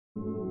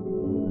Hey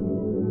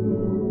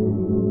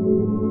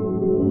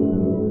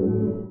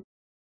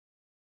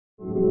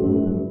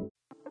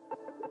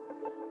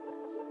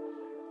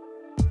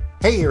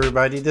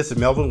everybody, this is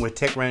Melvin with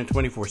TechRunning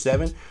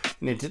 24/7,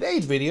 and in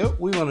today's video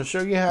we want to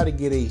show you how to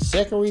get a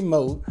second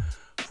remote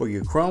for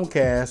your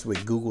Chromecast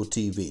with Google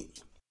TV.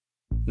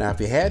 Now if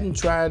you hadn't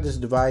tried this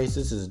device,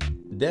 this is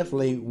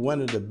definitely one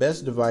of the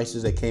best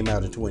devices that came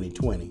out in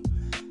 2020.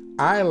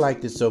 I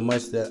liked it so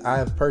much that I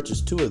have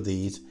purchased two of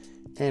these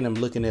and I'm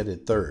looking at a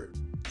third.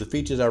 The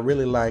features I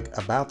really like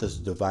about this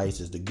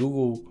device is the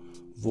Google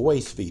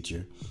Voice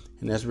feature,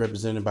 and that's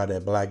represented by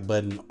that black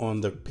button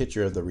on the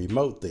picture of the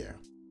remote there.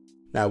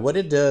 Now what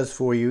it does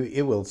for you,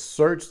 it will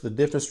search the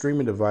different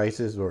streaming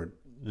devices or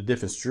the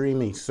different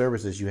streaming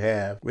services you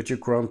have with your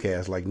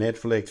Chromecast, like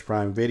Netflix,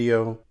 Prime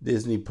Video,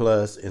 Disney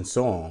Plus, and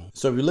so on.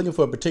 So if you're looking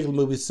for a particular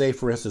movie, say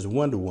for instance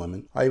Wonder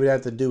Woman, all you would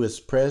have to do is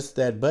press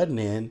that button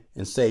in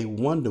and say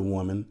Wonder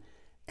Woman,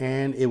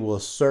 and it will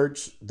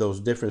search those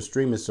different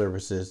streaming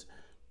services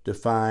to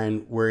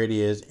find where it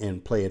is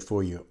and play it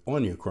for you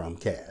on your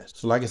Chromecast.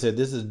 So like I said,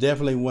 this is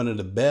definitely one of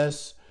the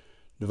best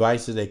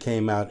devices that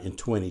came out in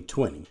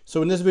 2020.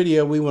 So in this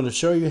video, we want to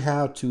show you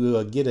how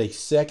to get a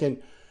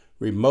second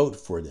remote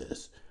for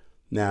this.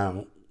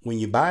 Now, when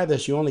you buy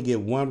this, you only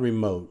get one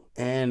remote,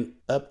 and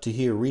up to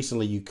here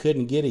recently, you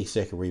couldn't get a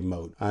second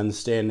remote. I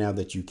understand now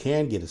that you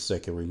can get a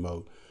second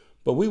remote,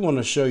 but we want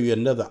to show you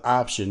another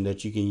option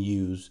that you can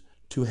use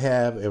to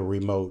have a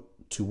remote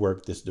to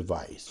work this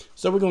device.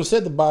 So we're going to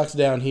set the box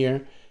down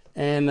here,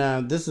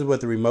 and this is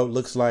what the remote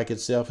looks like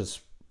itself. It's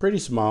pretty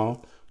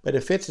small, but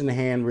it fits in the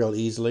hand real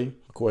easily.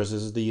 Of course,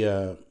 this is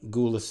the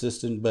Google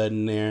Assistant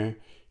button there.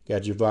 You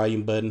got your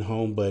volume button,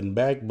 home button,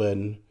 back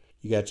button.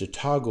 You got your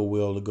toggle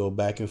wheel to go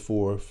back and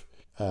forth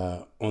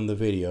on the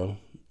video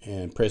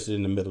and press it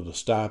in the middle to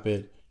stop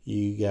it.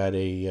 You got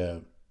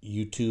a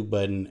YouTube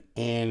button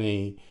and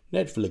a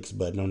Netflix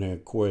button on there.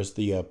 Of course,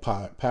 the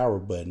power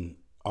button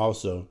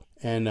also.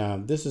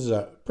 And this is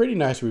a pretty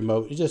nice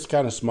remote. It's just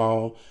kind of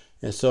small,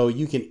 and so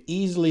you can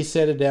easily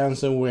set it down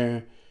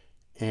somewhere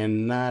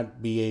and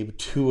not be able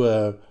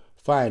to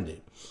find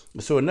it.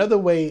 So another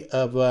way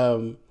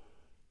of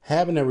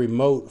having a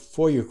remote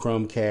for your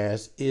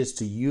Chromecast is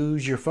to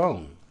use your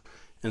phone.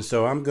 And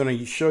so I'm going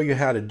to show you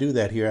how to do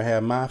that here. I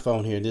have my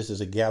phone here. This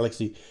is a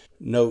Galaxy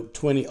Note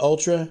 20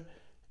 Ultra,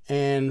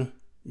 and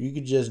you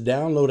can just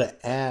download an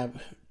app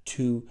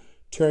to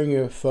turn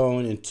your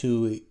phone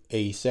into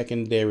a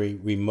secondary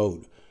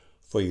remote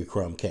for your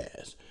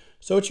Chromecast.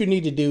 So what you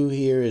need to do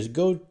here is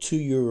go to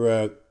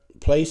your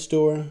Play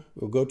Store,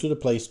 or go to the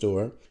Play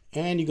Store,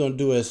 and you're going to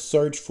do a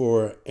search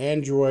for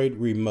Android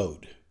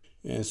remote.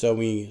 And so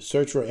when you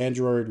search for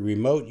Android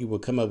remote, you will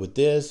come up with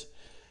this,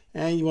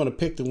 and you want to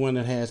pick the one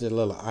that has that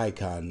little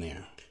icon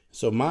there.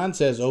 So mine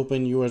says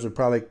open, yours will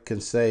probably can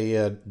say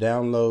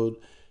download.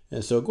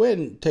 And so go ahead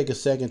and take a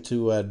second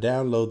to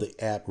download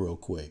the app real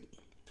quick.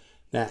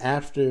 Now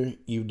after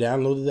you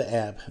downloaded the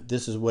app,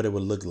 this is what it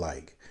would look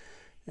like.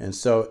 And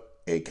so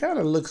it kind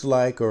of looks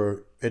like,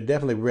 or it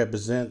definitely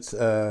represents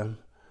the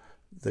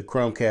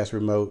Chromecast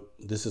remote.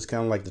 This is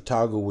kind of like the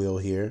toggle wheel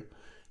here.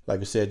 Like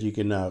I said, you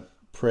can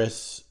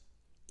press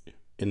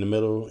in the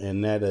middle,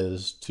 and that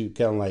is to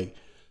kind of like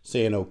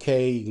saying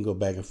okay. You can go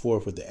back and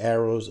forth with the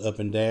arrows up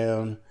and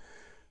down,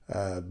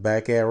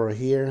 back arrow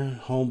here,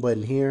 home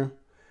button here,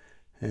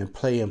 and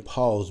play and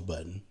pause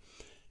button.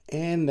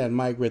 And that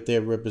mic right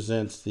there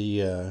represents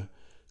the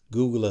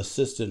Google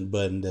Assistant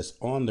button that's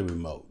on the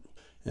remote.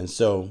 And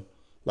so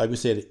like we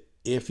said,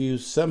 if you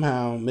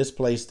somehow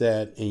misplace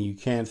that and you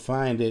can't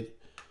find it,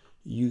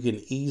 you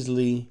can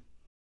easily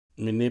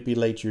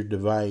manipulate your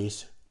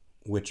device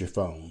with your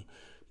phone,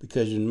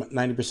 because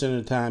 90%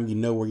 of the time you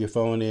know where your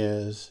phone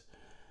is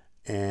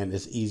and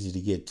it's easy to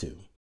get to.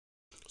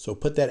 So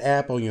put that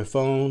app on your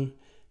phone,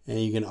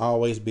 and you can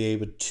always be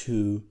able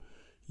to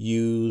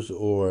use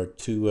or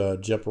to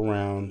jump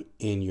around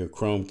in your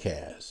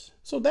Chromecast.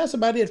 So that's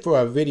about it for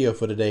our video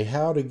for today,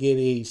 how to get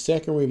a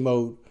second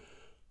remote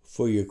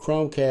for your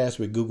Chromecast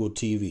with Google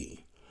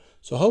TV.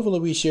 So hopefully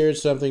we shared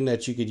something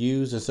that you could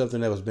use and something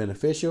that was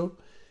beneficial.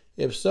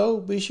 If so,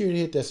 be sure to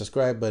hit that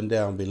subscribe button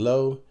down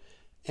below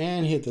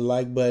and hit the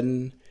like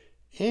button.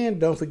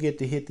 And don't forget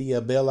to hit the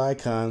bell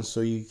icon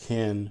so you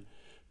can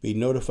be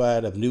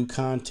notified of new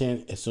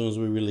content as soon as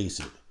we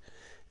release it.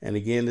 And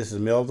again, this is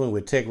Melvin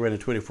with TechRunning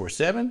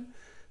 24/7,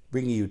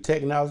 bringing you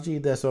technology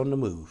that's on the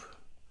move.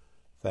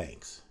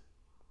 Thanks.